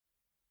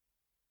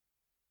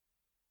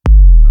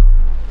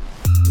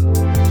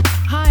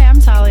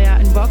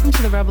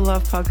Rebel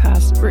Love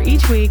podcast, where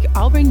each week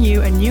I'll bring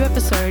you a new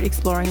episode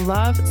exploring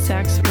love,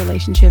 sex,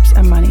 relationships,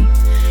 and money.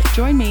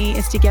 Join me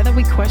as together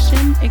we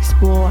question,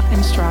 explore,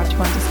 and strive to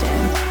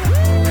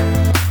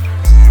understand.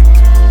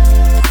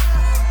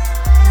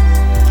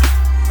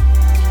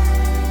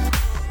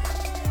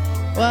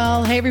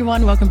 Well, hey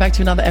everyone, welcome back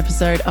to another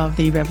episode of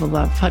the Rebel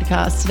Love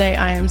podcast. Today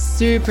I am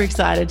super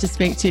excited to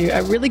speak to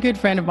a really good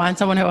friend of mine,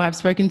 someone who I've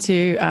spoken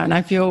to and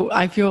I feel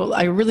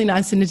a really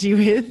nice synergy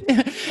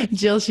with,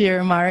 Jill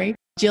Shearer Murray.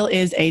 Jill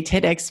is a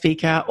TEDx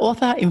speaker,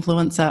 author,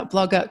 influencer,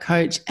 blogger,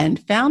 coach,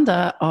 and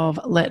founder of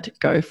Let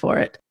Go For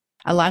It,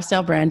 a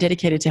lifestyle brand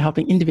dedicated to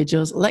helping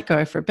individuals let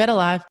go for a better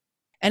life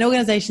and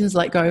organizations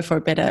let go for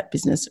better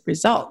business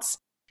results.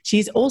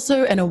 She's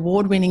also an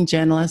award-winning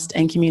journalist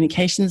and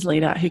communications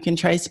leader who can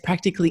trace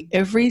practically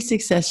every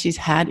success she's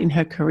had in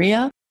her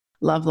career,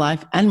 love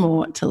life, and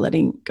more to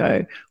letting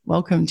go.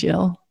 Welcome,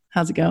 Jill.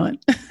 How's it going?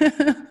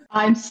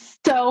 I'm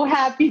so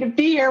happy to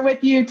be here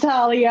with you,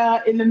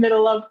 Talia, in the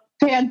middle of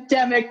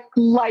pandemic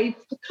life.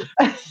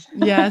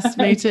 Yes,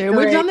 me too.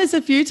 We've done this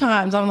a few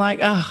times. I'm like,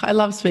 oh, I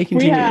love speaking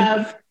to you. We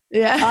have.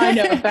 Yeah. I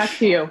know. Back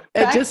to you.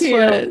 Back to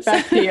you.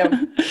 Back to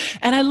you.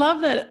 And I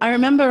love that. I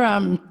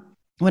remember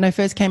when I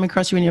first came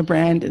across you and your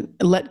brand,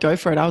 Let Go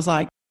For It, I was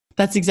like,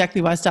 that's exactly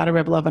why I started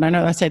Rebel Love. And I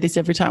know I say this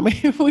every time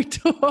we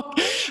talk,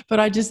 but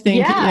I just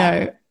think,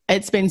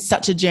 it's been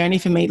such a journey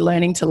for me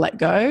learning to let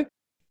go.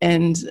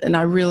 And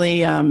I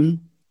really,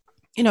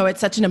 it's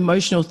such an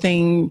emotional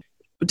thing,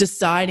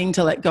 deciding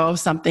to let go of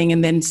something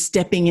and then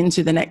stepping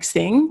into the next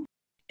thing.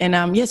 And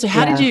so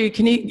how did you,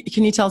 can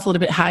you tell us a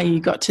little bit how you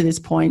got to this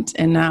point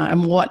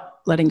and what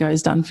letting go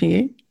has done for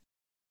you?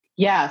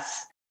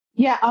 Yes.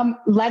 Yeah.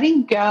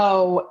 Letting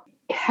go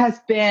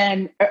has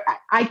been,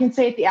 I can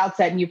say at the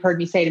outset, and you've heard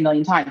me say it a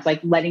million times, like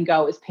letting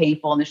go is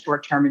painful in the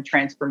short term and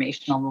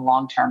transformational in the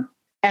long term,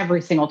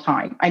 every single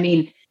time. I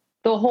mean,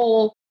 the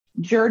whole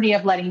journey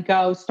of letting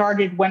go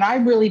started when I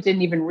really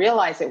didn't even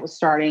realize it was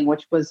starting,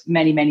 which was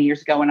many, many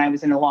years ago when I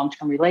was in a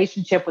long-term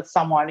relationship with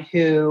someone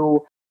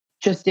who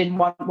just didn't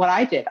want what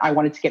I did. I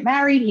wanted to get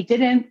married. He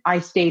didn't. I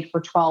stayed for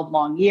 12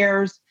 long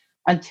years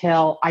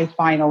until I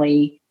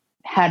finally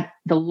had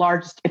the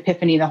largest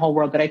epiphany in the whole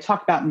world that I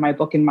talk about in my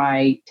book, in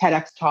my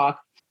TEDx talk,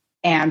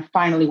 and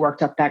finally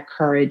worked up that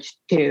courage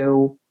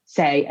to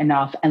say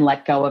enough and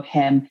let go of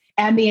him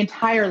and the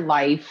entire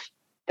life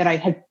that I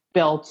had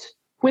built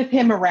with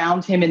him,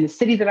 around him, in the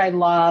city that I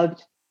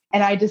loved.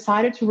 And I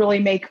decided to really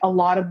make a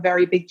lot of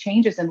very big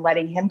changes in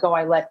letting him go.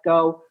 I let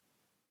go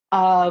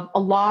of a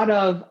lot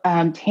of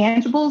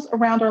tangibles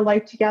around our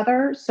life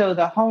together. So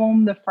the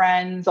home, the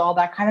friends, all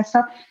that kind of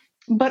stuff,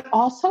 but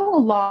also a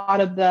lot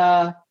of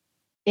the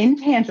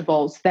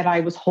intangibles that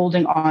I was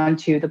holding on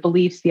to, the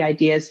beliefs, the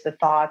ideas, the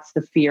thoughts,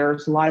 the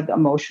fears, a lot of the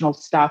emotional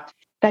stuff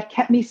that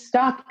kept me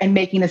stuck and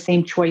making the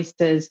same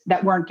choices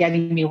that weren't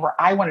getting me where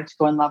I wanted to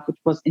go in love, which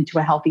was into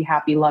a healthy,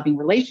 happy, loving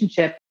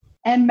relationship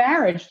and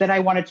marriage that I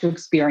wanted to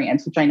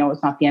experience, which I know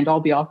is not the end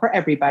all be all for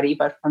everybody,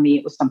 but for me,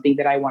 it was something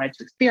that I wanted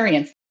to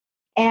experience.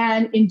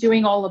 And in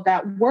doing all of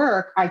that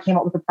work, I came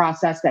up with a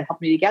process that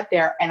helped me to get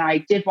there. And I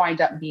did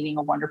wind up meeting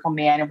a wonderful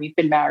man, and we've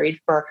been married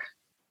for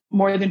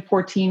more than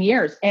 14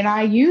 years. And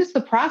I used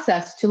the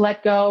process to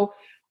let go.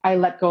 I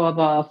let go of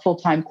a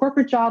full-time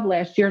corporate job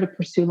last year to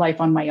pursue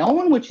life on my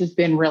own, which has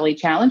been really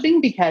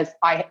challenging because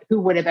who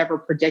would have ever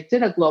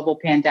predicted a global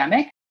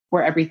pandemic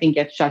where everything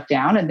gets shut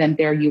down and then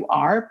there you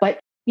are. But,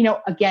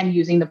 again,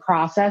 using the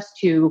process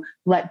to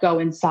let go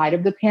inside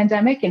of the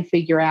pandemic and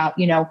figure out,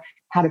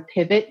 how to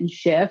pivot and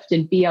shift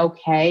and be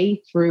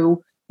okay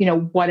through,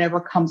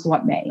 whatever comes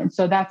what may. And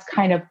so that's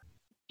kind of,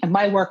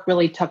 my work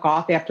really took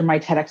off after my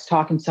TEDx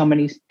talk and so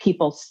many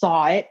people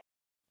saw it.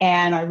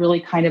 And I really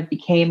kind of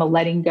became a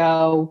letting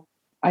go.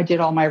 I did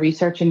all my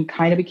research and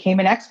kind of became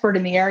an expert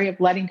in the area of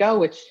letting go,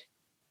 which,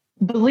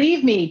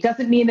 believe me,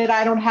 doesn't mean that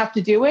I don't have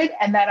to do it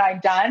and that I'm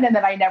done and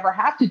that I never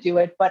have to do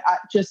it, but it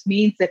just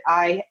means that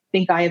I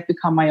think I have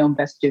become my own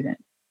best student.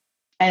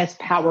 And it's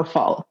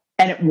powerful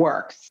and it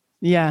works.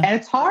 Yeah. And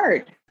it's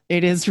hard.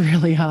 It is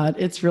really hard.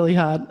 It's really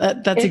hard.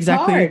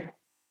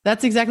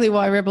 That's exactly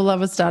why Rebel Love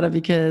was started,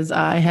 because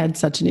I had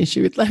such an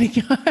issue with letting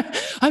go.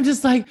 I'm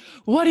just like,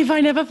 what if I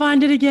never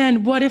find it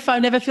again? What if I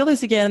never feel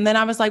this again? And then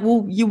I was like,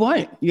 well, you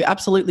won't. You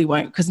absolutely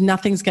won't, because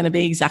nothing's going to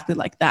be exactly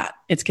like that.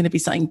 It's going to be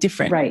something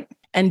different. Right.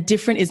 And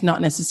different is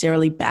not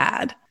necessarily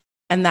bad.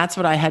 And that's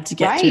what I had to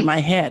get through my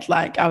head.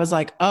 Like, I was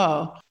like,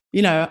 oh,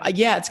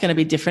 it's going to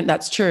be different.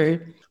 That's true.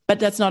 But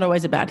that's not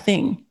always a bad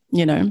thing,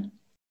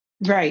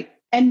 Right.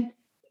 And,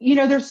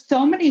 there's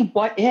so many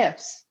what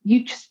ifs.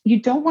 You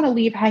don't want to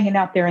leave hanging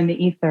out there in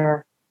the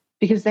ether,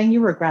 because then you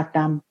regret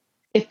them.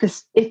 If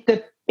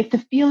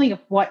the feeling of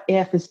what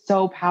if is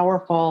so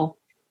powerful,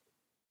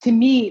 to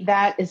me,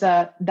 that is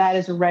a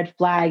red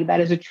flag.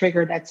 That is a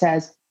trigger that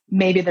says,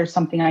 maybe there's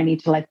something I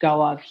need to let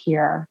go of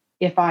here.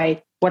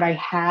 What I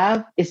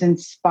have is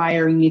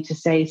inspiring me to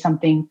say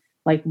something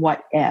like,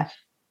 what if?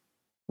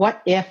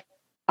 What if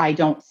I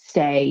don't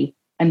stay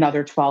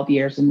another 12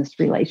 years in this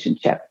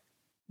relationship?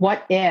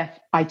 What if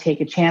I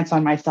take a chance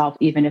on myself,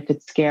 even if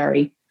it's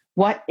scary?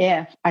 what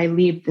if I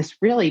leave this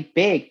really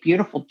big,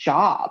 beautiful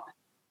job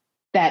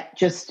that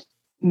just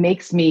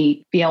makes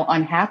me feel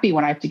unhappy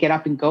when I have to get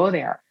up and go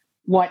there?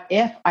 What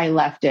if I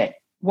left it?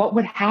 What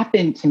would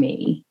happen to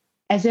me?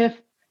 As if,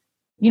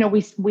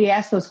 we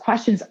ask those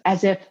questions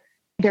as if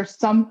there's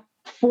some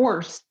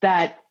force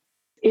that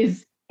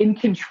is in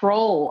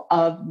control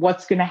of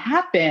what's going to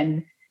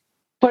happen.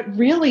 But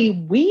really,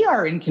 we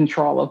are in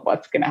control of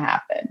what's going to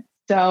happen.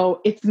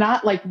 So it's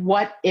not like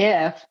what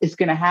if is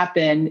going to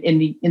happen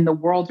in the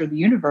world or the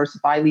universe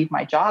if I leave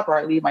my job or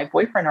I leave my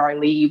boyfriend or I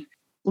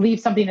leave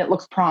something that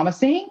looks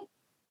promising,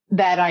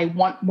 that I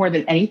want more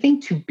than anything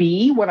to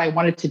be what I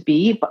want it to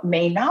be, but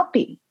may not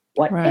be.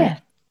 What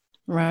if?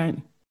 Right.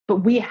 But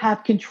we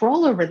have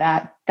control over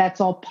that. That's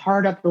all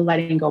part of the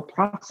letting go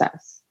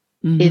process.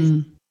 Mm-hmm.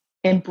 Is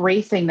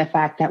embracing the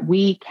fact that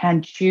we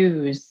can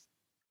choose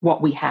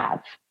what we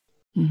have.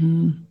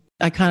 Mm-hmm.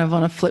 I kind of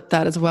want to flip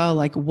that as well.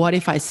 Like, what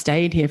if I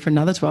stayed here for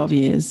another 12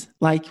 years?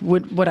 Like,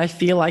 would I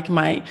feel like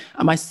my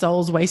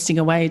soul's wasting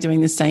away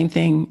doing the same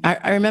thing?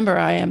 I remember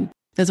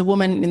there's a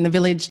woman in the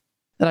village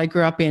that I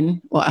grew up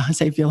in. Well, I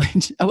say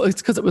village. Oh,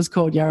 it's because it was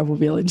called Yarraville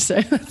Village.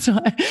 So that's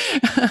why.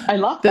 I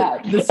love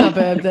that. The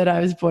suburb that I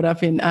was brought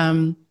up in.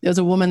 There was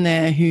a woman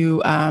there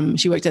who,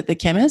 she worked at the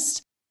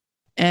chemist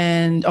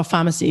or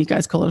pharmacy. You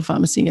guys call it a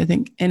pharmacy, I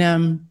think.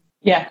 And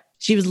yeah.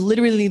 She was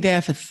literally there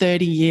for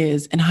 30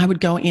 years, and I would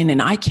go in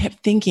and I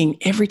kept thinking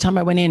every time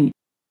I went in,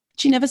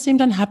 she never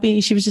seemed unhappy.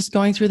 She was just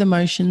going through the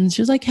motions.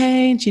 She was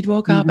okay. And she'd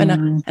walk up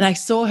and I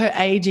saw her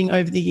aging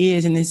over the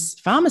years in this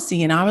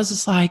pharmacy. And I was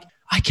just like,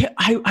 I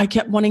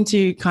kept wanting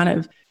to kind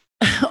of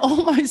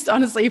almost,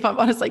 honestly, if I'm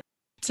honest, like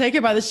take her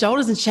by the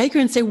shoulders and shake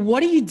her and say,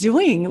 what are you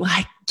doing?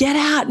 Like, get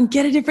out and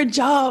get a different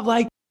job.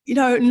 Like,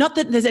 not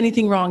that there's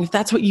anything wrong if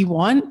that's what you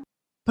want,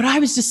 but I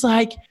was just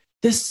like,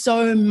 there's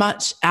so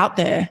much out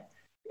there.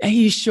 Are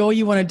you sure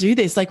you want to do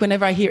this? Like,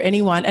 whenever I hear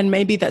anyone, and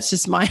maybe that's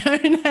just my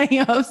own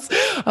hang-ups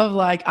of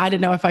like, I don't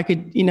know if I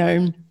could,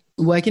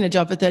 work in a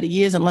job for 30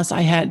 years unless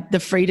I had the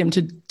freedom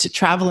to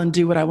travel and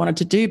do what I wanted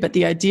to do. But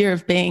the idea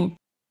of being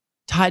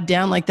tied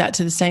down like that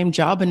to the same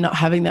job and not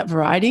having that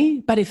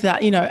variety. But if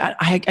that,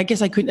 I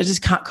guess I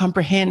just can't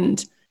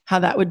comprehend how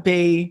that would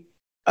be,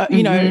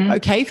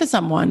 okay for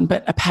someone.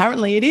 But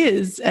apparently it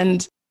is.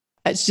 And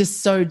it's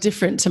just so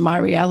different to my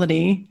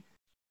reality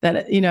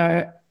that,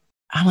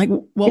 I'm like,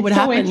 what would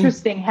happen? It's so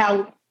interesting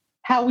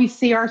how we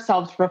see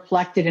ourselves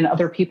reflected in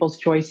other people's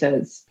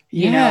choices,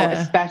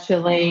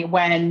 especially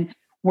when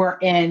we're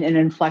in an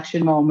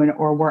inflection moment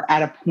or we're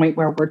at a point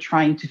where we're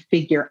trying to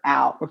figuring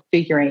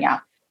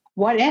out,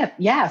 what if,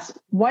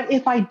 what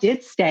if I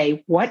did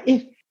stay? What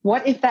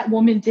if that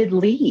woman did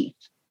leave?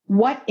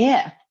 What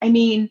if? I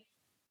mean,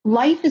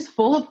 life is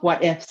full of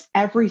what ifs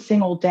every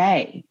single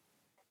day.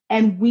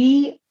 And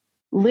we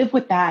live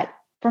with that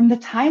from the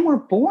time we're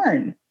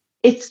born.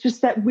 It's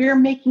just that we're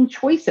making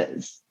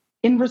choices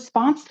in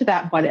response to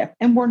that what if.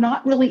 And we're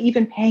not really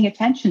even paying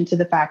attention to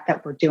the fact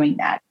that we're doing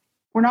that.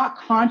 We're not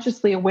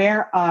consciously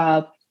aware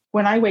of,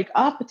 when I wake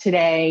up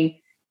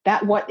today,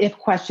 that what if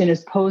question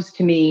is posed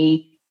to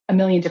me a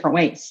million different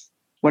ways.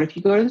 What if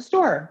you go to the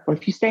store? What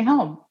if you stay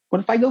home?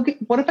 What if I go to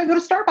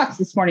Starbucks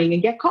this morning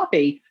and get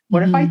coffee?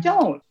 What if I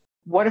don't?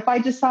 What if I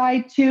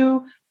decide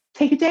to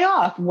take a day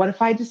off? What if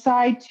I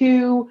decide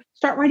to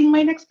start writing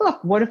my next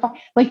book? What if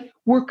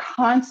we're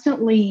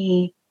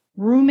constantly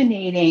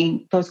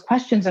ruminating those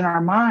questions in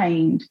our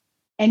mind.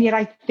 And yet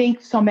I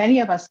think so many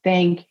of us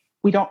think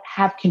we don't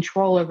have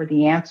control over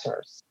the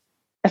answers,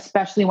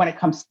 especially when it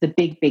comes to the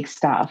big, big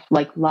stuff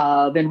like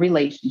love and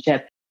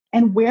relationship,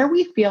 and where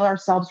we feel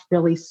ourselves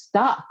really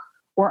stuck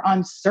or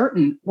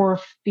uncertain or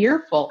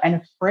fearful and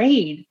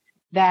afraid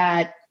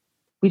that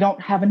we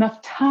don't have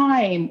enough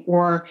time,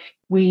 or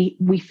we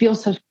feel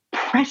so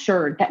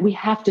pressured that we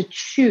have to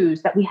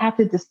choose, that we have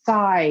to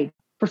decide.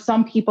 For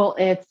some people,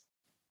 it's,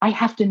 I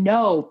have to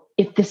know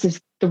if this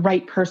is the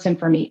right person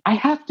for me. I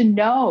have to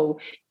know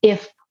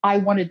if I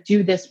want to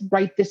do this,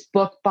 write this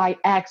book by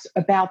X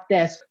about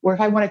this, or if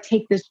I want to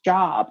take this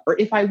job, or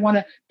if I want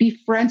to be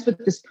friends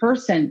with this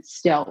person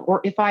still, or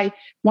if I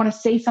want to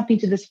say something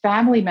to this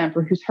family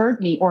member who's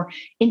hurt me, or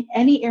in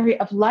any area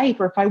of life,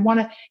 or if I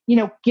want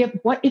to,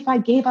 what if I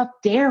gave up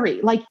dairy?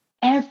 Like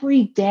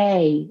every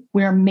day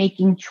we're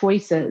making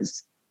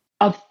choices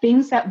of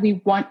things that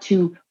we want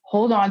to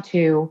hold on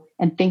to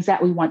and things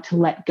that we want to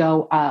let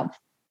go of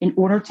in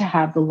order to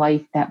have the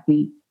life that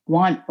we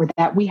want or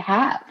that we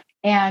have.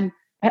 And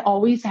I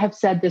always have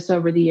said this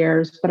over the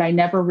years, but I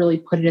never really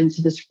put it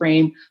into this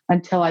frame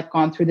until I've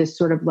gone through this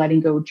sort of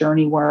letting go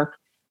journey work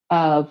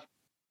of,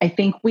 I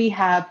think we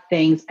have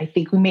things, I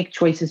think we make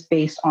choices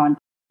based on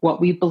what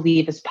we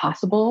believe is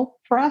possible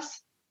for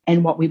us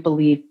and what we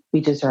believe we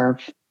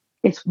deserve.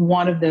 It's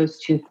one of those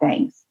two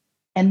things.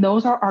 And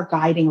those are our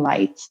guiding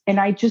lights. And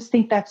I just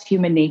think that's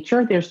human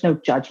nature. There's no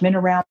judgment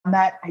around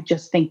that. I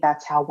just think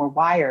that's how we're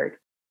wired.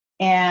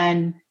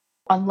 And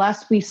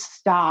unless we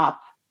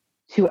stop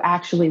to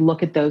actually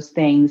look at those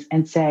things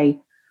and say,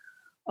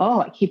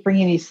 oh, I keep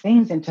bringing these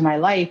things into my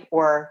life,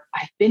 or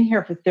I've been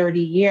here for 30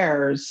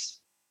 years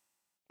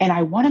and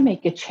I want to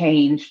make a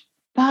change,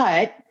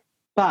 but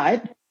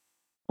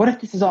what if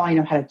this is all I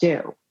know how to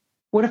do?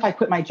 What if I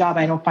quit my job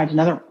and I don't find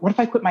another? What if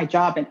I quit my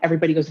job and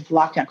everybody goes into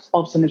lockdown because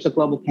all of a sudden there's a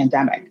global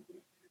pandemic?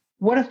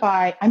 What if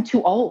I'm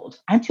too old?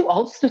 I'm too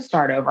old to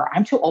start over.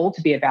 I'm too old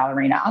to be a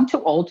ballerina. I'm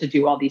too old to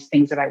do all these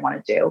things that I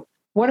want to do.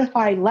 What if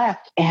I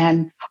left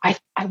and I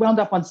wound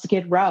up on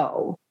Skid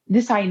Row?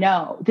 This I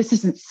know. This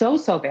isn't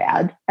so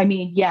bad. I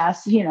mean,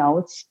 yes,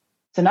 it's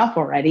enough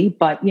already,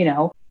 but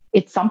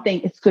it's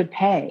something, it's good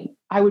pay.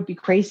 I would be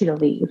crazy to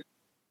leave.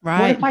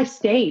 Right. What if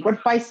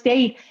I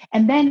stayed?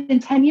 And then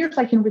in 10 years,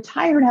 I can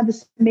retire and have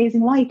this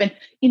amazing life. And,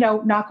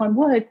 knock on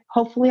wood,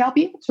 hopefully I'll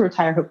be able to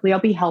retire. Hopefully I'll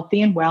be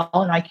healthy and well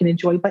and I can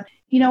enjoy. But,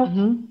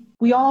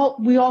 we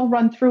all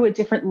run through a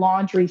different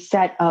laundry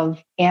set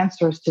of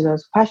answers to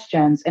those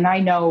questions. And I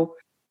know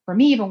for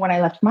me, even when I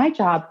left my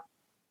job,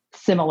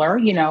 similar,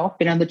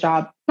 been on the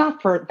job,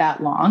 not for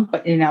that long,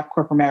 but in and out of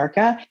corporate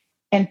America,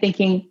 and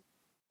thinking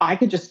I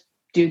could just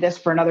do this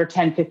for another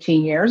 10,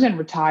 15 years and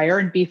retire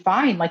and be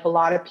fine. Like a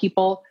lot of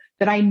people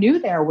that I knew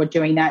there were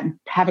doing that and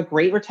have a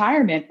great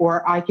retirement.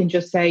 Or I can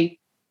just say,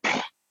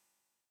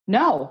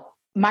 no,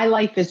 my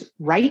life is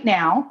right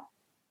now.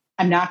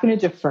 I'm not going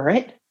to defer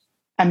it.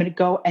 I'm going to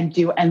go and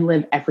do and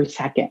live every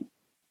second.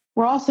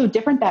 We're all so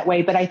different that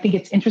way. But I think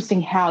it's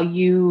interesting how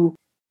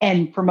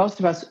and for most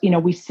of us,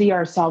 we see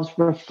ourselves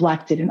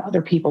reflected in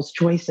other people's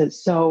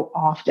choices so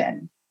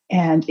often.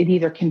 And it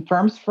either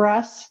confirms for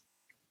us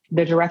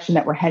the direction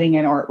that we're heading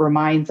in, or it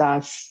reminds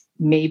us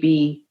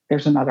maybe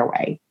there's another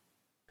way.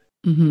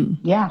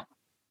 Mm-hmm. Yeah.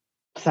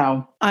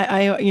 So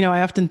I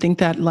often think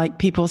that like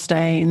people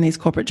stay in these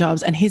corporate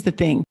jobs, and here's the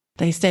thing,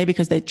 they stay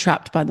because they're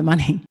trapped by the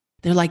money.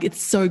 They're like,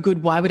 it's so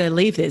good. Why would I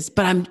leave this?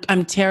 But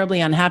I'm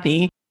terribly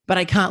unhappy, but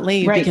I can't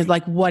leave because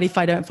like, what if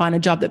I don't find a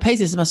job that pays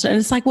this much? And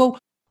it's like, well,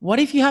 what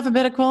if you have a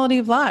better quality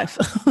of life?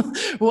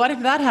 What if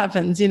that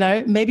happens?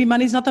 Maybe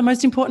money's not the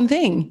most important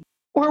thing.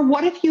 Or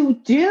what if you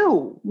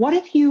do? What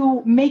if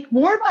you make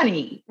more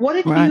money? What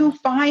if you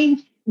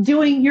find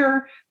doing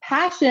your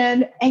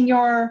passion and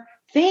your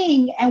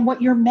thing and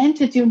what you're meant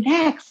to do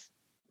next?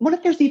 What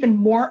if there's even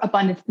more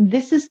abundance?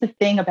 This is the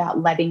thing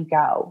about letting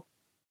go,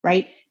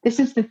 right? This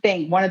is the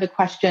thing. One of the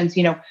questions,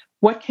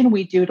 what can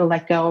we do to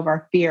let go of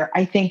our fear?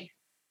 I think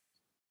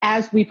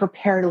as we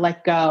prepare to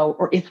let go,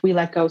 or if we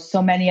let go,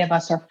 so many of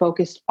us are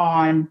focused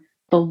on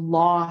the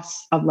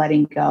loss of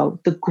letting go,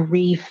 the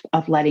grief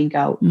of letting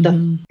go,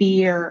 the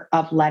fear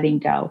of letting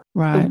go.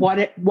 Right.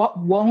 What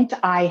won't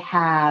I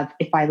have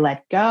if I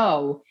let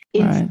go?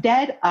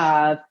 Instead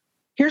of,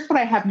 here's what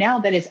I have now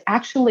that is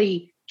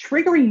actually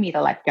triggering me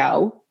to let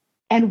go.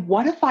 And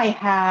what if I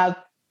have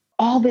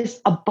all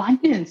this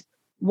abundance?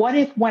 What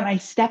if when I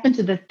step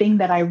into the thing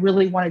that I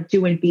really want to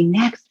do and be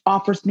next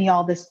offers me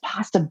all this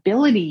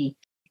possibility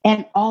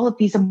and all of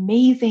these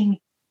amazing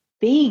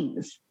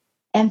things?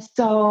 And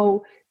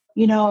so,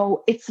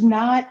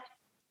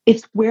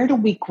 it's where do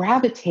we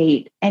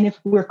gravitate? And if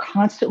we're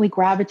constantly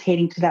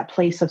gravitating to that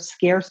place of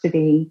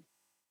scarcity,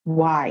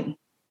 why?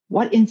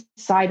 What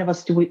inside of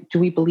us do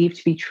we believe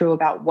to be true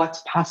about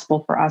what's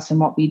possible for us and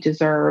what we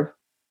deserve?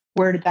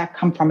 Where did that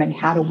come from? And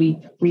how do we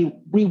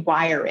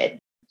rewire it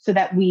so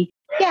that we're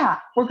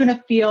going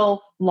to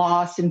feel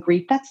loss and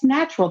grief. That's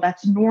natural.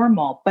 That's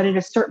normal. But at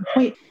a certain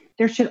point,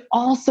 there should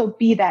also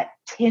be that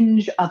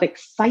tinge of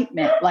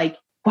excitement. Like,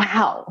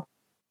 wow,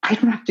 I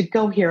don't have to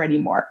go here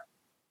anymore.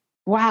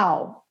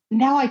 Wow,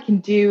 now I can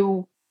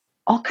do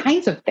all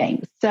kinds of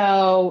things.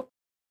 So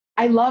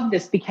I love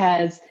this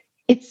because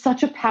it's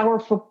such a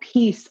powerful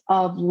piece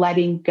of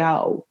letting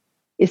go,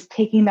 is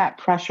taking that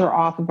pressure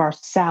off of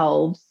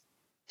ourselves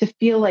to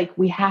feel like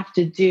we have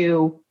to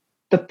do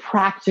the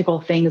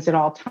practical things at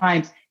all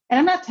times. And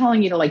I'm not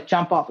telling you to like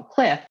jump off a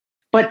cliff,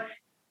 but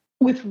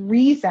with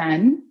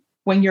reason,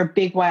 when you're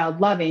big, wild,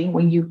 loving,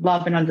 when you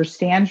love and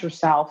understand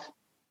yourself,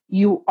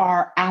 you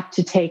are apt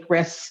to take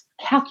risks,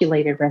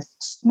 calculated risks,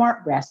 smart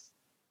risks.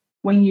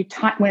 When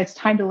it's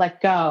time to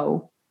let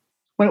go,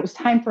 when it was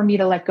time for me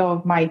to let go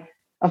of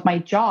my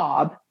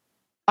job,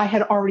 I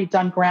had already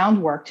done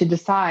groundwork to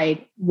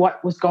decide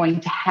what was going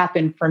to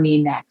happen for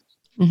me next.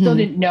 Mm-hmm. Still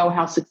didn't know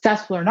how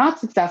successful or not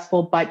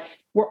successful, but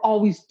we're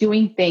always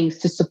doing things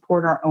to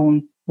support our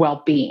own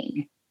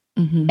well-being.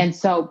 Mm-hmm. And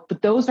so,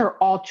 but those are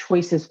all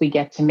choices we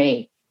get to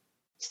make.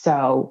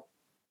 So,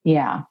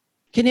 yeah.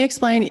 Can you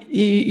explain,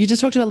 you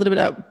just talked a little bit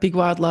about big,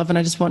 wild love, and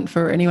I just want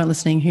for anyone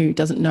listening who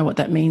doesn't know what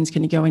that means,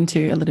 can you go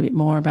into a little bit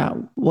more about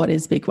what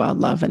is big, wild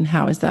love and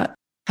how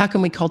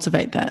can we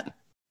cultivate that?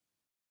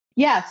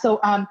 Yeah.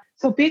 So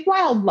big,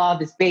 wild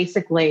love is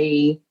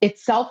basically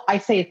I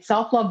say it's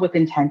self-love with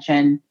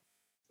intention.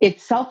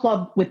 It's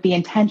self-love with the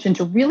intention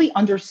to really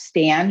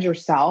understand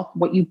yourself,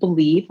 what you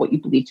believe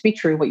to be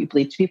true, what you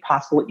believe to be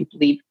possible, what you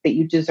believe that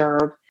you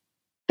deserve.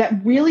 That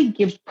really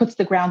puts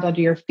the ground under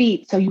your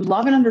feet. So you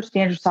love and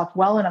understand yourself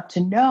well enough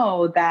to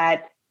know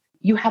that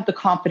you have the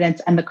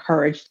confidence and the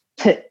courage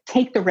to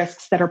take the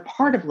risks that are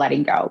part of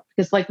letting go.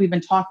 Because like we've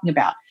been talking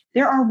about,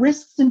 there are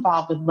risks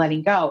involved with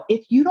letting go.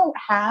 If you don't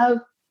have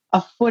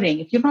a footing,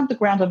 if you don't have the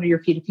ground under your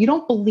feet, if you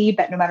don't believe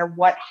that no matter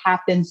what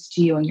happens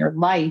to you in your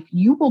life,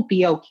 you will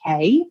be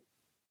okay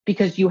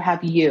because you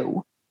have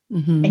you,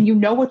 and you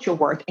know what you're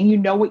worth, and you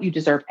know what you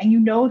deserve, and you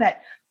know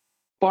that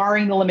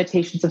barring the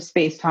limitations of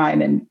space,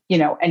 time, and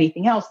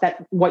anything else,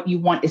 that what you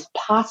want is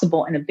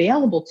possible and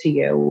available to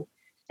you,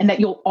 and that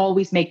you'll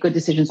always make good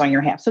decisions on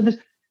your behalf. So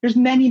there's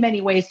many,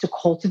 many ways to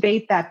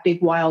cultivate that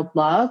big, wild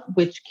love,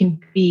 which can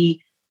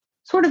be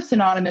sort of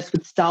synonymous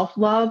with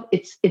self-love.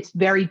 It's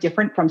very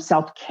different from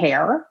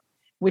self-care,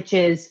 which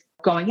is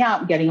going out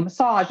and getting a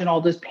massage and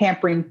all those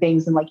pampering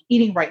things and like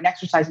eating right and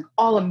exercising,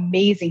 all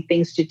amazing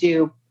things to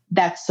do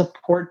that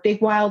support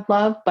big, wild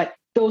love. But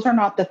those are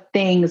not the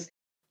things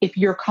if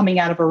you're coming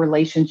out of a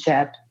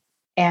relationship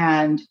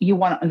and you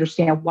want to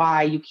understand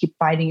why you keep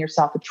finding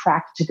yourself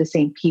attracted to the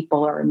same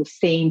people or in the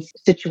same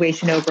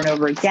situation over and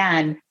over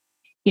again.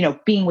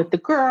 Being with the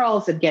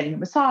girls and getting a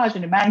massage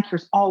and a manicure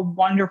is all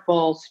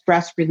wonderful,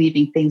 stress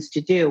relieving things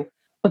to do.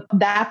 But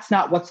that's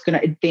not what's going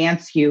to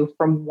advance you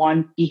from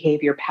one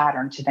behavior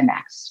pattern to the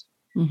next.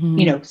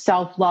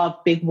 Self-love,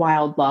 big,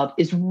 wild love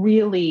is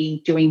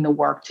really doing the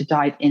work to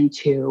dive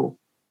into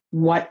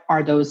what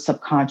are those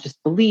subconscious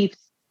beliefs,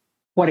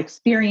 what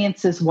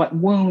experiences, what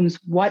wounds,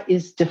 what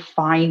is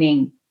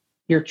defining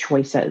your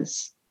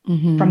choices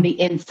from the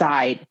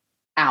inside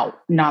out,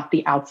 not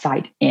the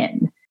outside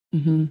in.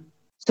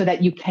 So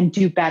that you can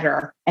do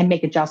better and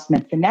make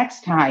adjustments the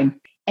next time.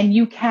 And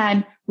you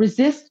can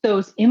resist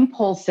those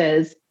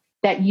impulses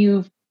that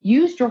you've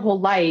used your whole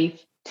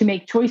life to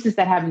make choices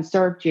that haven't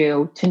served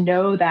you, to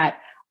know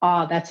that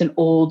that's an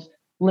old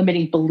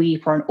limiting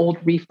belief or an old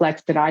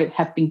reflex that I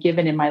have been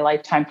given in my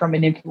lifetime from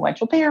an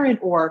influential parent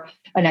or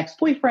an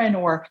ex-boyfriend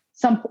or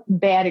some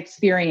bad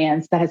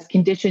experience that has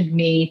conditioned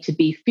me to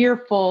be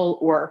fearful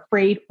or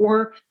afraid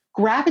or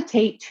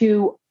gravitate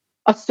to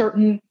a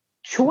certain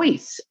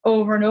choice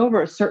over and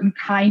over, a certain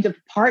kind of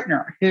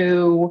partner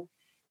who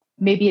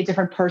may be a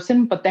different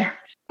person, but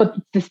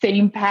the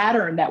same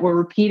pattern that we're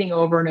repeating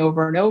over and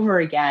over and over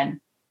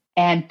again.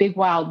 And big,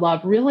 wild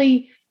love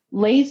really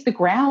lays the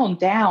ground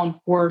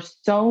down for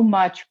so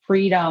much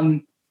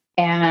freedom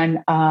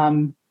and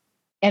an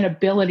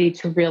ability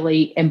to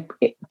really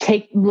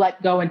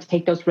let go and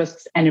take those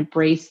risks and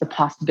embrace the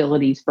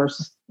possibilities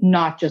versus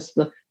not just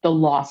the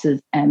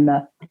losses and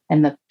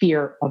the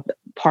fear of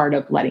part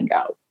of letting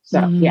go.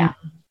 So, yeah.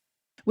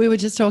 We were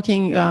just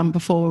talking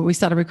before we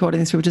started recording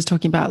this, we were just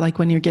talking about like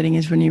when you're getting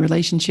into a new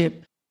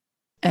relationship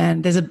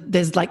and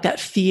there's like that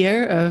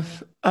fear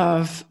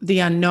of the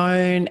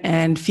unknown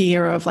and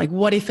fear of like,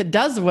 what if it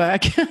does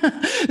work?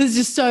 There's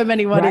just so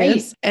many what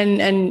ifs.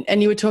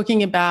 And you were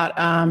talking about,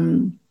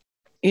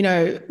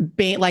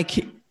 being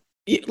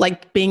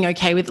being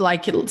okay with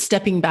like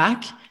stepping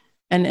back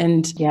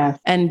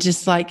and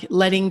just like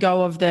letting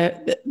go of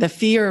the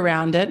fear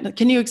around it.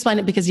 Can you explain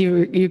it? Because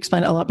you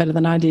explained it a lot better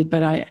than I did,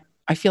 but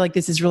I feel like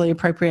this is really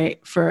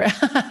appropriate for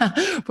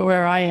for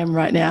where I am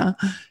right now.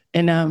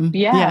 And I'm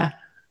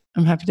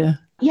happy to.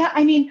 Yeah,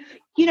 I mean,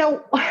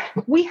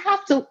 we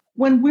have to,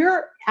 when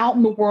we're out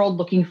in the world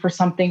looking for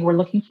something, we're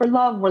looking for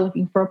love, we're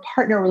looking for a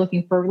partner, we're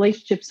looking for a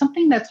relationship,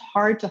 something that's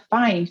hard to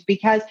find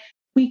because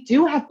we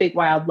do have big,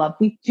 wild love.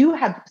 We do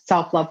have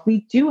self-love.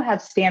 We do have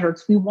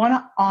standards. We want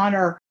to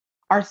honor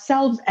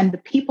ourselves and the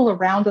people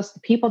around us, the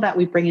people that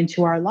we bring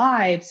into our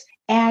lives.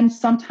 And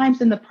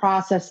sometimes in the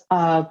process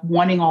of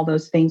wanting all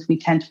those things, we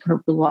tend to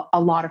put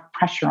a lot of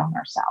pressure on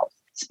ourselves,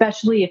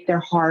 especially if they're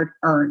hard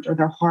earned or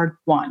they're hard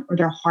won or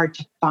they're hard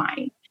to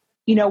find.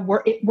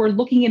 We're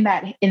looking in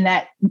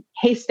that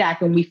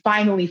haystack and we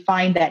finally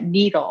find that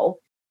needle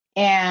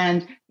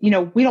and, we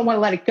don't want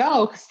to let it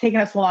go because it's taken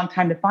us a long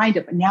time to find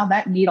it. But now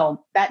that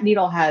needle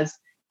has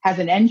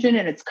an engine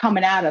and it's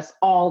coming at us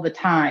all the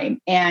time.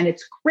 And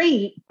it's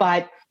great,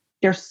 but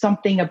there's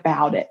something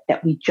about it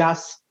that we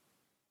just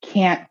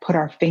can't put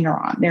our finger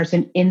on. There's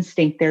an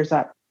instinct.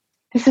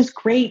 This is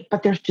great,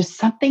 but there's just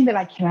something that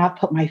I cannot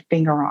put my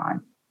finger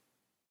on.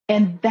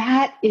 And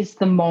that is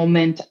the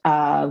moment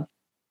of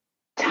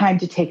time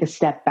to take a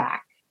step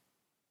back,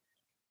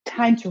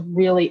 time to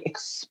really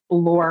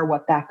explore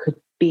what that could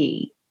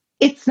be.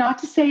 It's not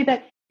to say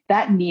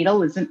that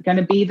needle isn't going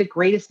to be the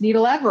greatest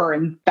needle ever,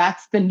 and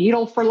that's the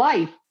needle for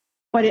life.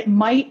 But it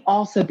might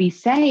also be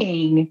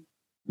saying,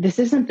 this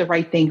isn't the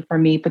right thing for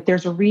me, but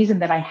there's a reason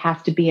that I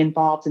have to be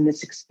involved in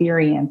this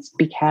experience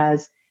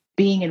because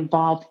being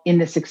involved in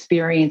this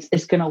experience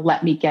is going to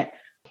let me get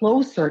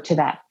closer to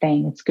that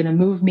thing. It's going to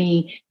move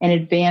me and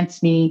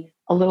advance me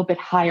a little bit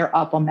higher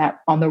up on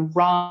the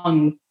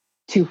rung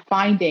to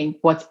finding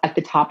what's at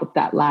the top of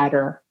that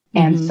ladder.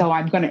 And so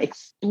I'm going to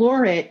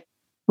explore it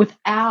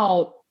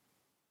without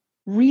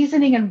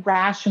reasoning and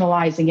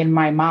rationalizing in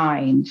my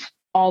mind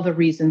all the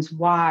reasons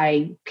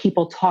why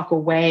people talk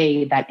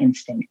away that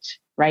instinct,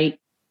 right?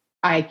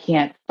 I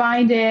can't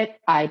find it.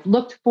 I've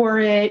looked for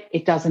it.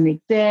 It doesn't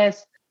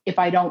exist. If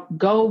I don't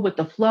go with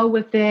the flow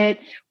with it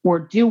or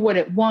do what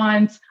it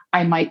wants,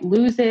 I might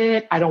lose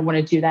it. I don't want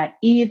to do that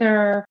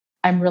either.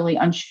 I'm really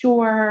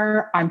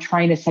unsure. I'm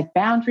trying to set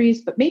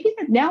boundaries, but maybe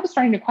now I'm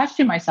starting to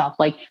question myself.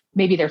 Like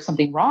maybe there's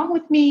something wrong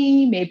with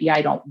me. Maybe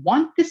I don't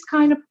want this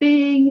kind of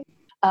thing.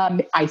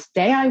 I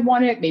say I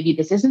want it. Maybe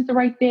this isn't the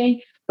right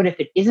thing. But if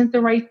it isn't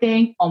the right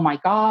thing, oh my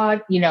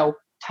God,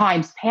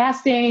 time's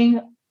passing.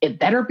 It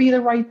better be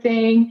the right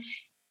thing.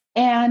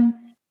 And,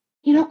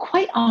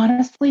 quite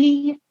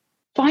honestly,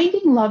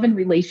 finding love in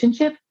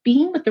relationship,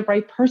 being with the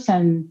right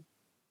person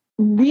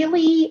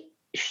really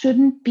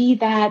shouldn't be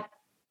that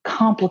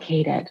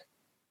complicated.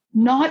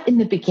 Not in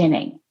the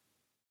beginning.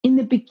 In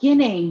the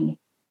beginning,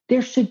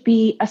 there should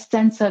be a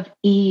sense of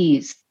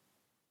ease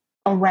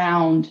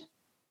around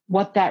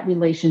what that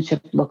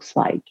relationship looks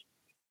like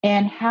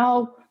and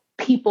how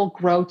people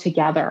grow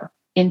together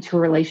into a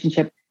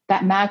relationship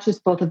that matches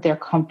both of their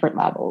comfort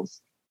levels.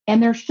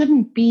 And there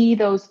shouldn't be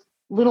those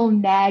little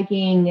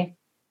nagging,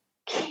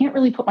 can't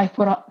really put my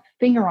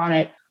finger on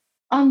it,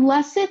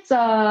 unless it's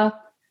oh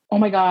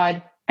my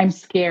God, I'm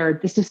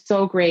scared. This is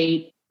so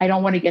great. I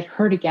don't want to get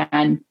hurt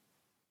again,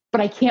 but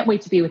I can't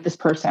wait to be with this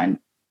person.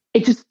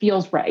 It just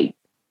feels right.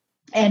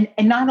 And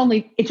not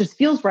only it just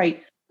feels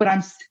right, but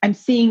I'm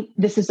seeing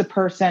this is a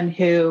person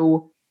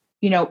who,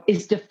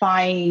 is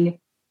defying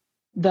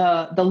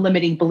the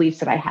limiting beliefs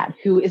that I had,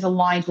 who is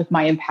aligned with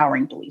my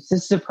empowering beliefs.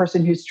 This is a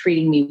person who's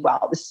treating me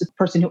well. This is a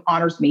person who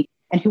honors me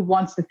and who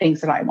wants the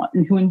things that I want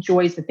and who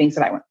enjoys the things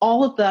that I want.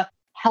 All of the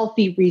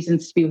healthy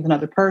reasons to be with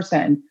another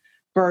person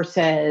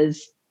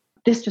versus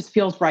this just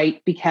feels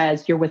right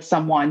because you're with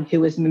someone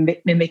who is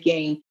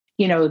mimicking,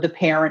 the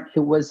parent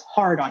who was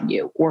hard on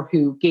you or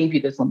who gave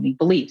you those limiting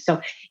beliefs.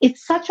 So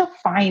it's such a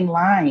fine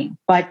line.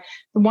 But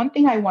the one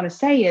thing I want to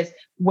say is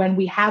when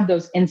we have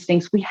those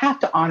instincts, we have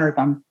to honor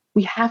them.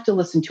 We have to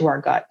listen to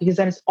our gut because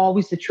that is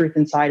always the truth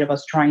inside of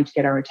us trying to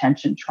get our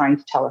attention, trying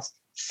to tell us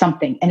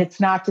something. And it's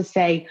not to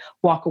say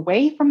walk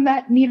away from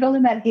that needle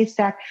in that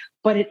haystack,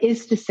 but it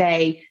is to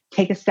say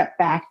take a step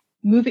back,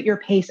 move at your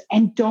pace,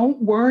 and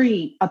don't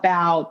worry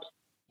about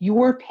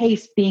your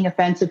pace being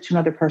offensive to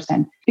another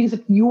person. Because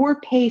if your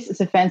pace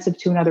is offensive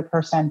to another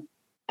person,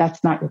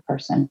 that's not your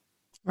person.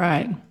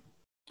 Right.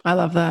 I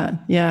love that.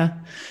 Yeah.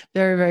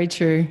 Very, very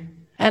true.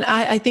 And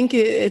I think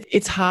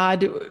it's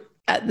hard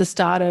at the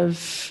start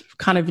of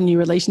kind of new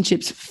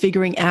relationships,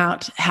 figuring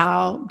out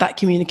how that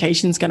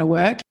communication is going to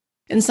work.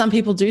 And some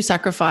people do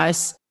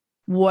sacrifice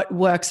what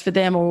works for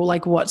them or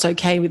like what's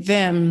okay with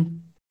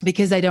them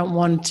because they don't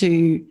want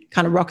to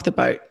kind of rock the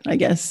boat, I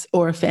guess,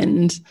 or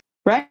offend.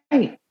 Right.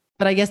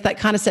 But I guess that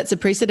kind of sets a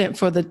precedent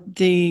for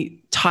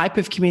the type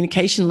of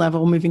communication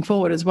level moving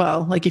forward as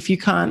well. Like if you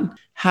can't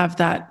have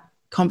that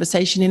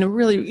conversation in a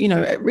really,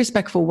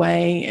 respectful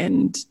way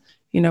and,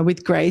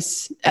 with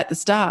grace at the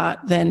start,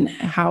 then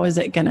how is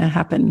it going to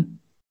happen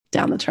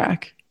down the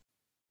track?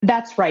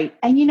 That's right.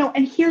 And,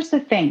 and here's the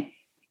thing.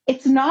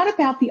 It's not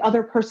about the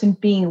other person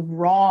being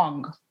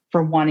wrong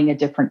for wanting a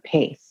different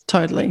pace.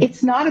 Totally.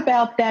 It's not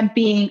about them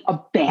being a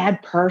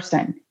bad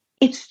person.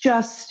 It's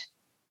just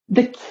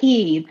the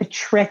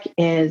trick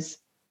is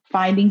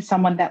finding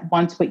someone that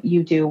wants what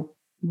you do,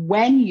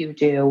 when you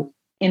do,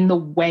 in the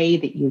way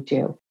that you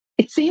do.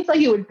 It seems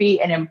like it would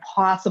be an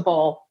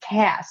impossible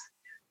task,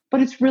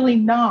 but it's really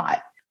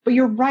not. But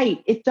you're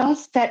right. It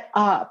does set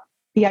up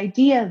the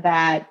idea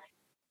that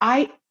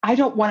I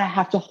don't want to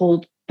have to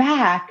hold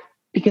back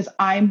because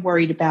I'm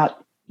worried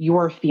about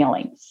your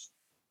feelings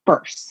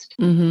first.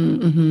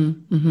 Mm-hmm,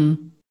 mm-hmm,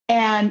 mm-hmm.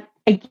 And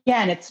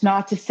again, it's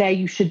not to say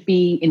you should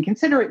be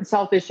inconsiderate and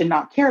selfish and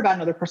not care about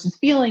another person's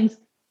feelings.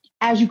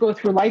 As you go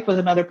through life with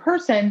another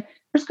person,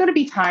 there's going to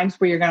be times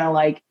where you're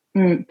going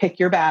to pick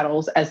your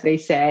battles, as they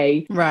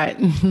say. Right.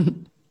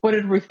 What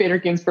did Ruth Bader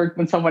Ginsburg,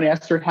 when someone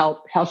asked her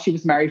how she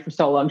was married for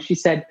so long, she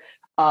said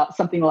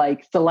something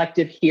like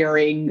selective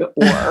hearing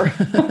or,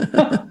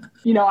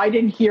 I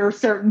didn't hear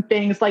certain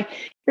things. Like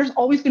there's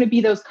always going to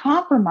be those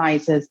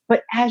compromises.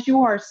 But as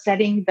you are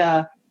setting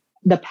the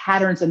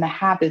patterns and the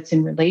habits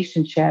in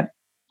relationship,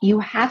 you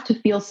have to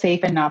feel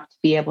safe enough to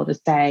be able to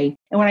say,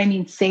 and when I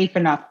mean safe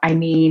enough, I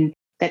mean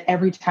that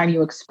every time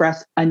you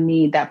express a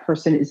need, that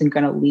person isn't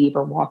going to leave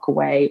or walk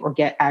away or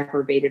get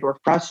aggravated or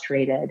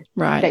frustrated.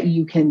 Right. That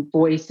you can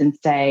voice and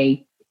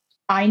say,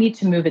 I need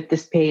to move at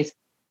this pace.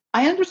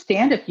 I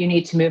understand if you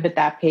need to move at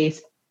that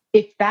pace.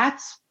 If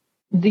that's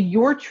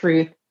your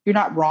truth, you're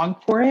not wrong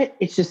for it.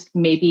 It's just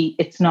maybe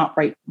it's not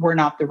right. We're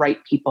not the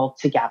right people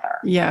together.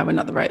 Yeah, we're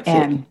not the right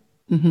fit.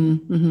 Mm-hmm,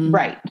 mm-hmm.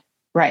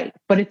 Right.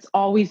 But it's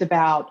always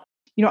about,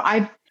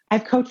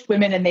 I've coached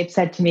women and they've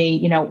said to me,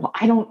 well,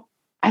 I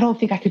don't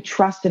think I could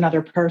trust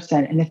another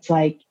person. And it's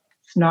like,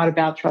 it's not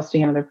about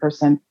trusting another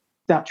person.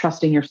 It's about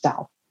trusting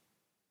yourself.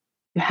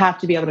 You have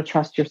to be able to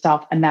trust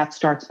yourself. And that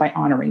starts by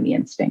honoring the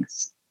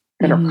instincts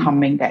that are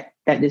coming, that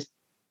is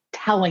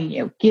telling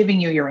you, giving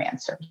you your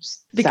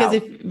answers. Because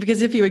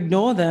if you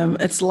ignore them,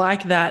 it's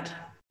like that.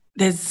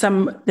 There's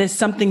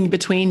something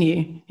between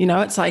you,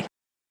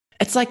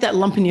 it's like that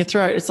lump in your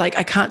throat. It's like,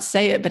 I can't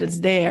say it, but it's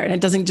there. And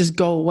it doesn't just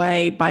go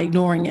away by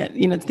ignoring it.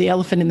 It's the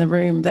elephant in the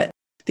room that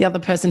the other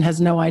person has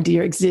no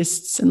idea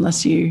exists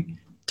unless you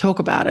talk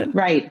about it.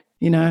 Right.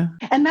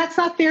 And that's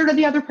not fair to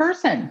the other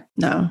person.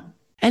 No.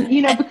 And,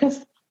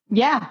 because,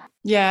 yeah.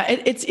 Yeah,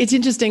 it's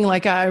interesting.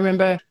 Like I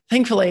remember,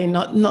 thankfully,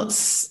 not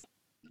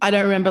I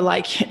don't remember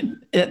like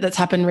that's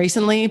happened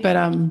recently, but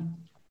I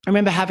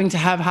remember having to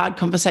have hard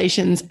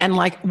conversations and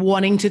like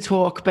wanting to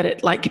talk, but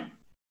it like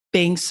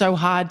being so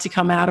hard to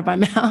come out of my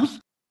mouth.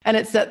 And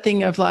it's that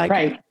thing of like,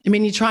 right. I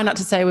mean, you try not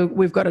to say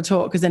we've got to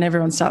talk, because then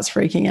everyone starts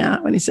freaking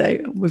out when you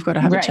say we've got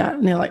to have a chat,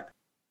 and they're like,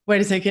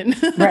 wait a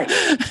second.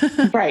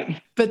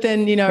 Right. But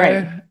then,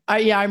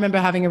 I remember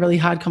having a really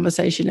hard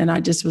conversation, and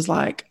I just was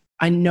like,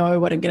 I know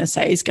what I'm going to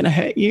say is going to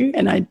hurt you,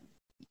 and I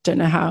don't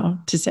know how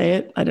to say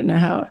it. I don't know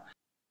how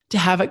to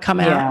have it come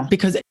out,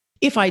 because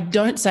if I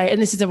don't say it,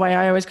 and this is the way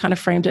I always kind of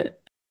framed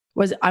it,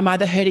 was I'm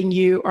either hurting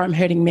you or I'm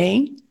hurting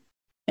me,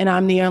 and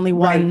I'm the only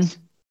one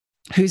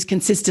who's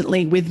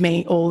consistently with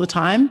me all the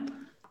time.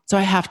 So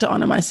I have to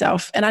honor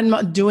myself, and I'm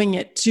not doing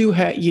it to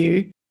hurt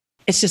you.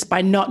 It's just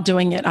by not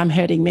doing it, I'm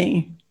hurting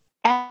me.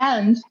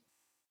 And,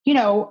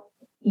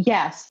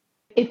 yes,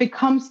 if it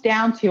comes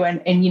down to,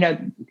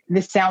 and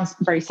this sounds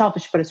very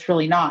selfish, but it's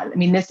really not. I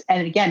mean, this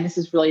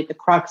is really the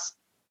crux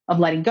of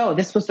letting go.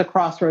 This was the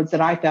crossroads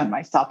that I found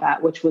myself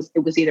at, which was, it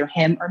was either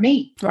him or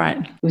me. Right.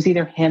 It was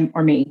either him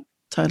or me.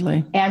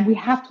 Totally. And we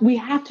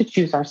have to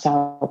choose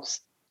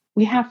ourselves.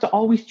 We have to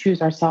always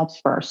choose ourselves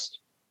first.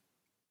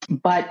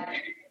 But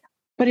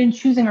in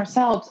choosing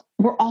ourselves,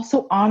 we're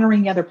also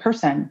honoring the other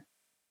person.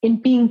 In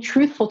being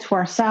truthful to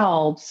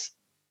ourselves,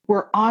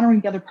 we're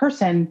honoring the other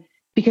person,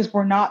 because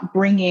we're not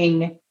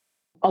bringing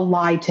a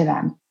lie to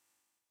them.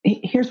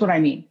 Here's what I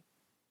mean.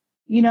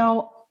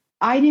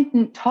 I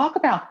didn't talk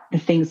about the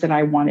things that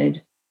I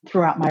wanted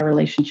throughout my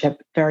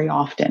relationship very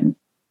often.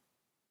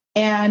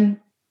 And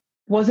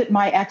was it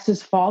my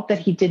ex's fault that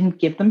he didn't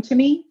give them to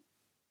me?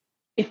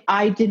 If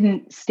I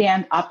didn't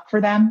stand up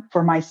for them,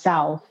 for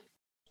myself,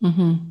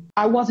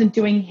 I wasn't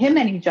doing him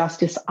any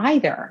justice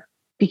either.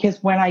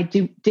 Because when I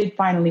did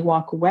finally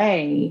walk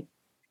away,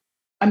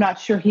 I'm not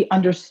sure he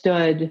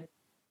understood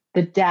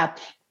the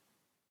depth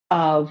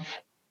of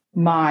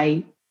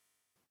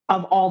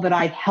all that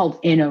I'd held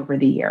in over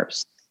the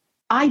years.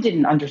 I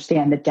didn't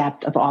understand the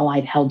depth of all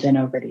I'd held in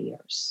over the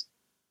years,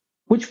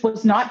 which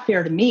was not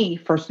fair to me,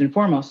 first and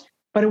foremost,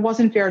 but it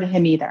wasn't fair to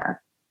him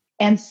either.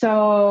 And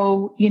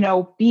so,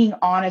 being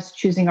honest,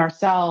 choosing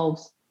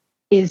ourselves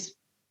is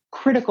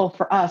critical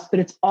for us, but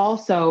it's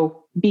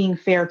also being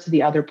fair to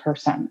the other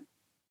person.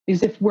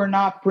 Because if we're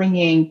not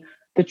bringing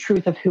the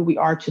truth of who we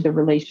are to the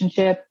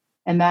relationship,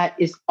 and that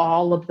is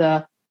all of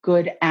the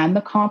good and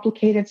the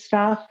complicated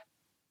stuff,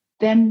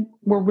 then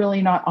we're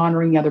really not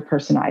honoring the other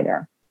person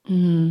either.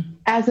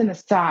 As an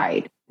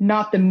aside,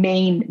 not the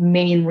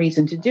main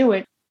reason to do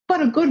it, but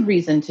a good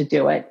reason to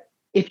do it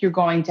if you're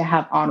going to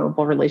have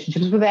honorable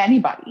relationships with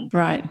anybody.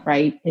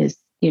 Right. Is,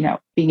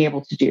 being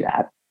able to do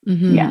that.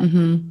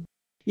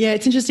 Yeah,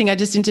 it's interesting. I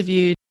just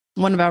interviewed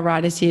one of our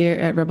writers here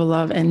at Rebel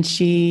Love, and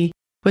she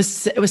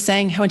was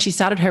saying when she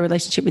started her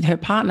relationship with her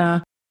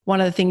partner,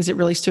 one of the things that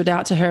really stood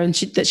out to her and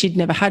that she'd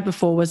never had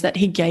before was that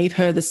he gave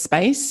her the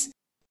space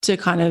to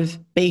kind of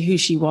be who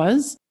she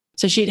was.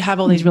 So she'd have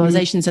all these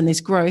realizations and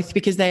this growth,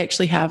 because they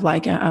actually have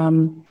like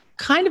a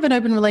kind of an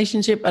open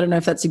relationship. I don't know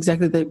if that's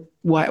exactly the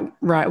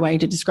right way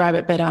to describe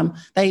it, but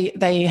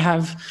they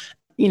have,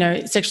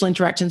 sexual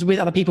interactions with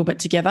other people, but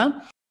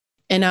together.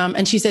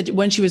 And she said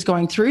when she was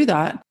going through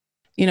that,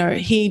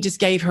 he just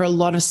gave her a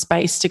lot of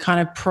space to kind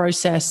of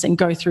process and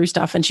go through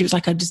stuff. And she was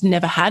like, I just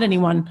never had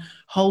anyone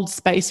hold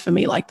space for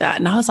me like that.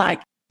 And I was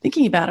like,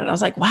 thinking about it, I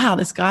was like, wow,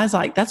 this guy's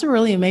like, that's a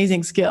really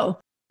amazing skill.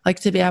 Like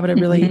to be able to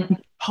really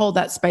hold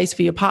that space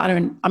for your partner.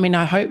 And I mean,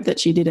 I hope that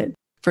she did it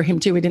for him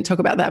too. We didn't talk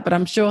about that, but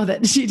I'm sure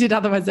that she did.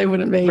 Otherwise they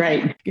wouldn't be,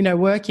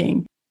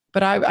 working.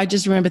 But I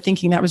just remember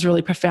thinking that was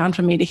really profound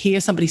for me to hear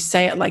somebody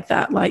say it like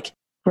that. Like,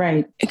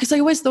 because I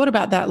always thought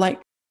about that.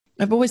 Like,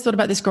 I've always thought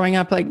about this growing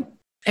up. Like,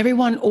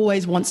 everyone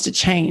always wants to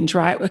change,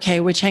 right? Okay,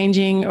 we're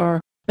changing,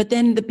 but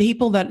then the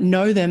people that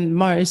know them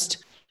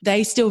most,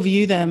 they still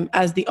view them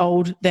as the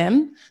old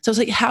them. So it's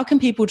like, how can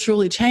people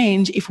truly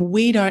change if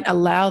we don't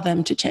allow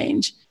them to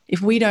change?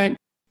 If we don't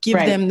give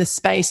them the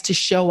space to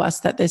show us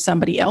that there's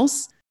somebody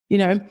else,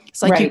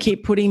 it's like you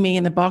keep putting me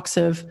in the box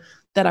of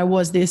that I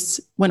was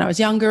this when I was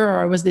younger, or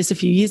I was this a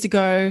few years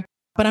ago,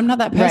 but I'm not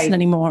that person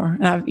anymore.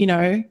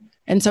 And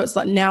and so it's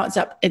like, now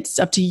it's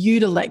up to you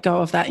to let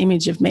go of that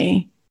image of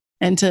me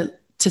and to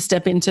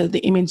step into the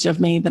image of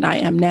me that I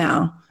am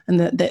now and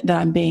that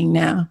I'm being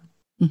now.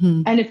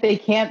 And if they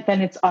can't,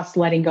 then it's us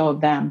letting go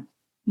of them.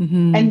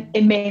 And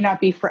it may not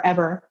be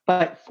forever,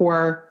 but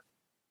for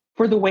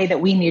the way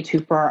that we need to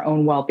for our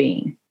own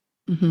well-being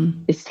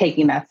is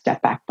taking that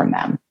step back from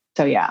them.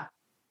 So yeah,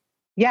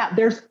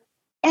 there's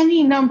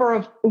any number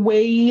of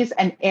ways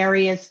and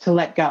areas to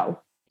let go.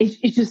 It's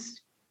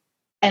just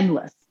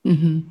endless,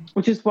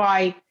 which is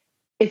why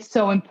it's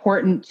so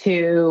important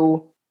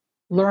to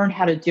learn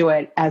how to do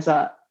it as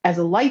a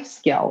life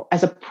skill,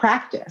 as a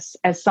practice,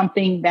 as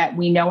something that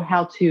we know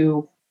how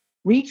to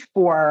reach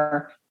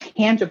for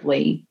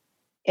tangibly,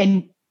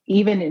 and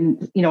even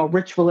in a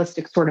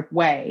ritualistic sort of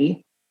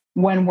way,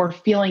 when we're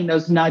feeling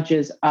those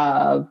nudges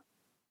of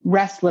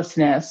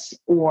restlessness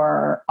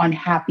or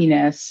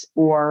unhappiness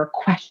or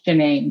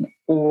questioning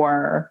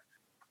or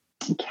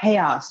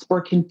chaos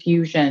or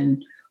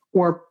confusion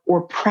or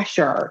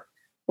pressure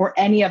or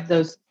any of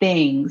those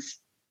things,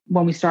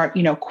 when we start,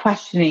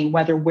 questioning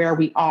whether where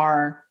we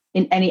are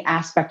in any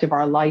aspect of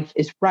our life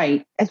is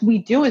right, as we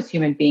do as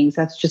human beings,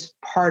 that's just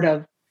part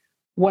of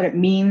what it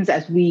means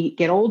as we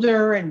get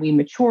older and we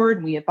mature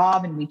and we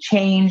evolve and we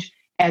change.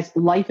 As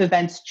life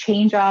events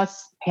change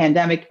us,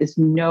 pandemic is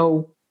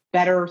no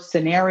better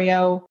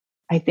scenario.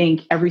 I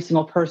think every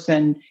single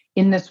person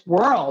in this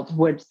world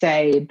would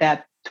say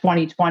that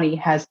 2020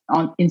 has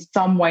in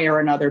some way or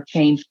another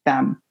changed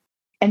them.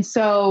 And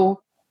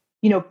so,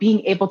 being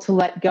able to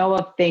let go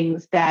of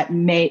things that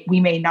we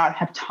may not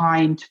have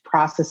time to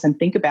process and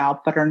think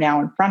about, but are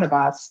now in front of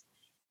us,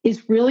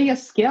 is really a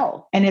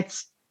skill. And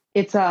it's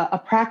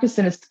a practice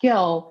and a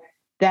skill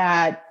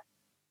that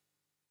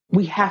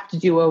we have to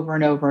do over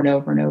and over and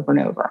over and over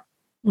and over.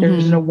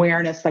 There's an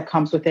awareness that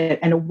comes with it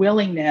and a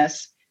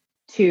willingness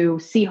to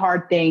see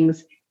hard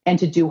things and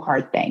to do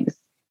hard things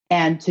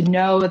and to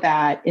know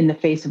that in the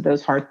face of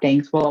those hard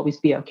things, we'll always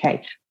be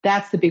okay.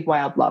 That's the big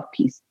wild love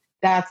piece.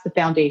 That's the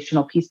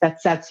foundational piece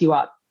that sets you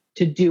up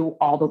to do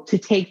to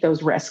take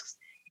those risks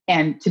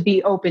and to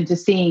be open to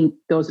seeing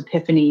those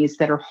epiphanies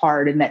that are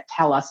hard and that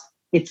tell us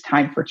it's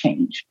time for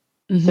change.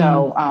 Mm-hmm.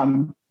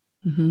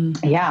 So,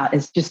 yeah,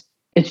 it's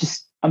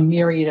just a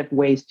myriad of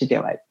ways to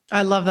do it.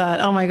 I love that.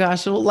 Oh my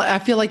gosh. Well, I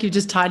feel like you've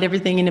just tied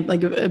everything in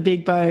like a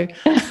big bow.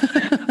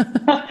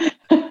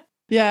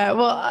 Yeah.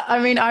 Well, I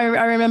mean, I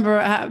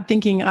remember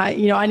thinking,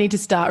 I need to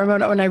start. I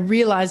remember when I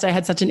realized I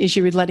had such an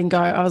issue with letting go,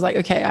 I was like,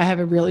 okay, I have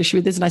a real issue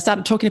with this. And I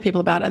started talking to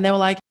people about it and they were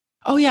like,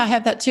 oh yeah, I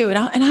have that too. And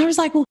I was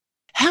like, well,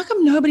 how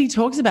come nobody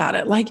talks about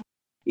it? Like,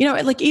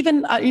 like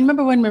even, you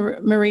remember when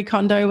Marie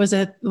Kondo was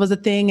a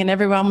thing and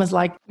everyone was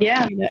like,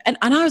 yeah. And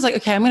I was like,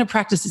 okay, I'm going to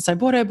practice this. So I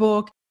bought her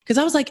book because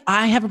I was like,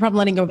 I have a problem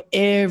letting go of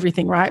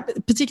everything, right?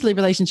 Particularly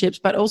relationships,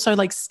 but also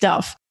like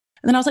stuff.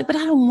 And then I was like, but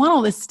I don't want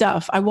all this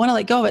stuff. I want to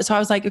let go of it. So I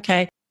was like,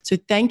 okay, so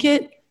thank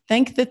the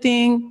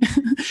thing.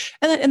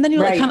 and then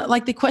you're like, kind of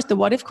like the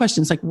what if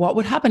questions, like what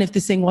would happen if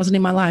this thing wasn't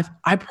in my life?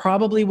 I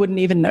probably wouldn't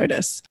even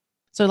notice.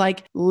 So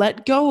like,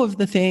 let go of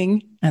the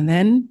thing and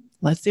then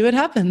let's see what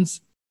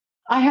happens.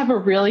 I have a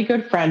really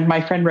good friend,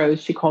 my friend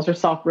Rose. She calls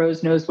herself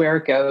Rose Knows Where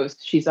It Goes.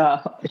 She's a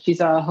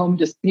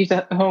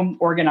home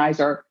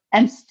organizer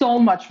and so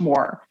much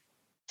more.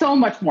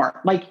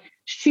 Like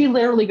she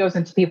literally goes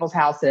into people's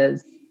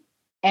houses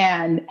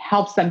and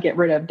helps them get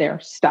rid of their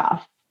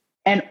stuff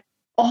and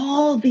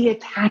all the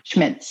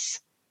attachments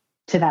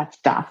to that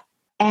stuff.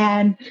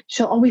 And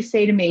she'll always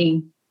say to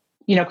me,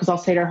 because I'll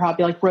say to her, I'll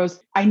be like, Rose,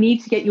 I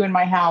need to get you in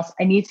my house.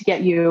 I need to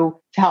get you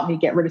to help me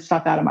get rid of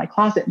stuff out of my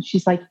closet. And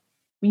she's like,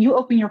 when you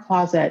open your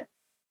closet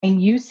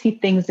and you see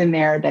things in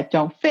there that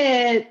don't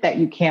fit, that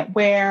you can't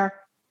wear,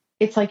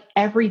 it's like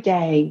every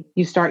day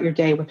you start your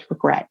day with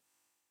regret.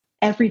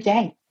 Every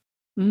day.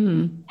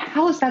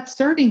 How is that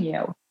serving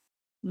you?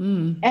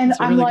 And that's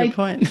a really good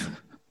point.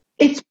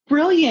 It's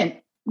brilliant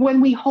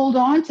when we hold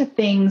on to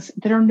things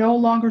that are no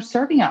longer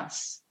serving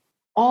us.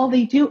 All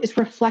they do is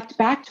reflect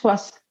back to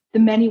us the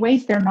many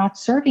ways they're not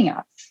serving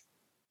us.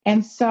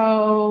 And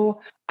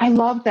so I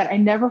love that. I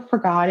never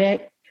forgot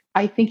it.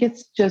 I think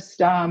it's just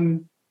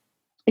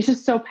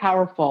so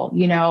powerful,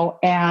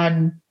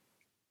 and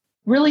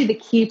really the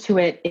key to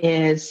it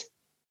is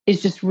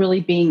just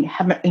really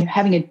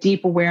having a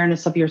deep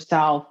awareness of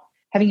yourself,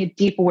 having a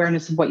deep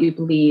awareness of what you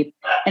believe,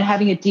 and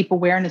having a deep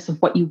awareness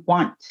of what you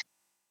want,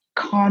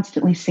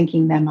 constantly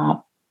syncing them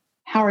up.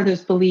 How are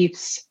those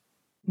beliefs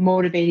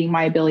motivating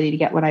my ability to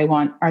get what I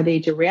want? Are they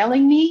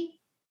derailing me?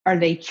 Are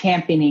they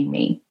championing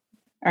me?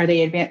 Are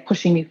they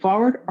pushing me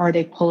forward? Or are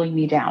they pulling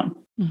me down?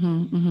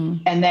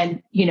 And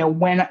then,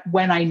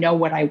 when I know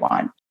what I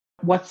want,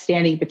 what's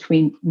standing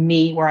between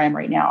me where I am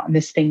right now and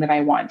this thing that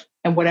I want,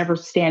 and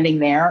whatever's standing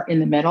there in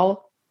the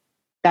middle,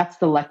 that's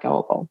the let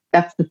go of.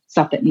 That's the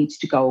stuff that needs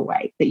to go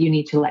away, that you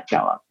need to let go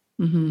of.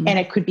 And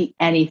it could be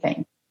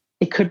anything.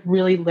 It could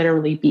really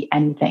literally be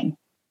anything,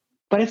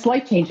 but it's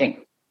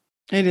life-changing.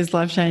 It is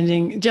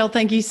life-changing. Jill,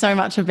 thank you so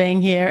much for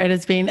being here. It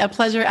has been a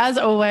pleasure as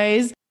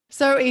always.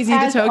 So easy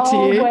to talk to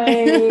you.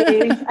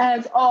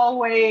 As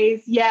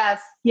always. Yes.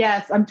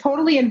 I'm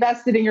totally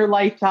invested in your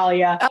life,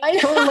 Talia.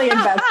 Totally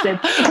invested.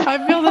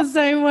 I feel the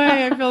same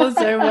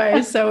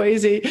way. So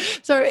easy.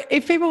 So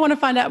if people want to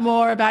find out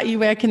more about you,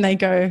 where can they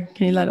go?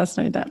 Can you let us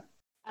know that?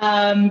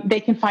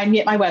 They can find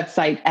me at my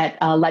website at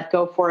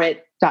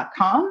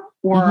letgoforit.com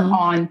or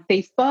on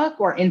Facebook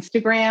or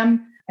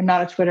Instagram. I'm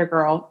not a Twitter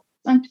girl.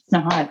 I'm just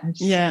not.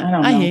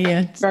 I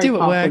hear you. Do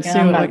what works.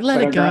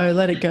 Let it go.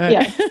 Let it go.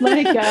 Yeah, let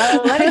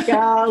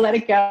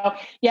it go.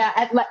 Yeah,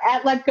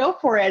 at Let Go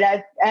For It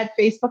at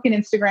Facebook and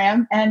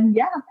Instagram. And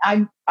yeah,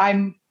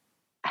 I'm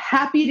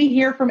happy to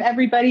hear from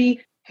everybody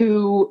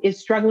who is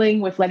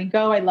struggling with letting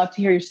go. I'd love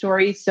to hear your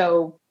stories.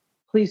 So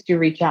please do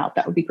reach out.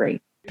 That would be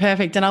great.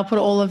 Perfect. And I'll put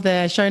all of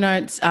the show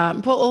notes,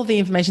 put all the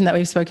information that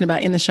we've spoken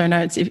about in the show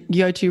notes. If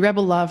you go to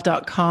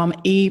rebellove.com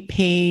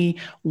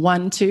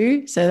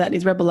EP12, so that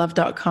is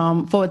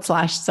rebellove.com /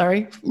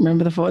 sorry,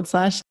 remember the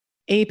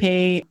 /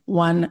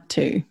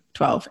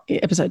 EP12,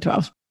 episode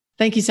 12.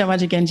 Thank you so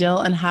much again, Jill,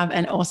 and have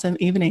an awesome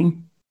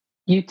evening.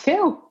 You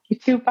too. You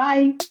too.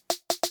 Bye.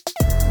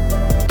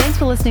 Thanks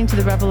for listening to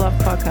the Rebel Love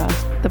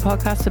Podcast, the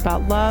podcast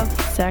about love,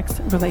 sex,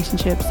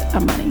 relationships,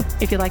 and money.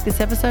 If you like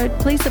this episode,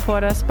 please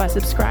support us by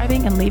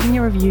subscribing and leaving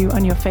a review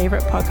on your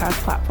favorite podcast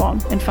platform.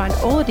 And find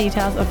all the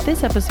details of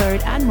this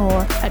episode and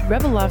more at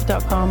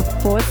rebellove.com /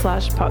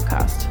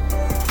 podcast.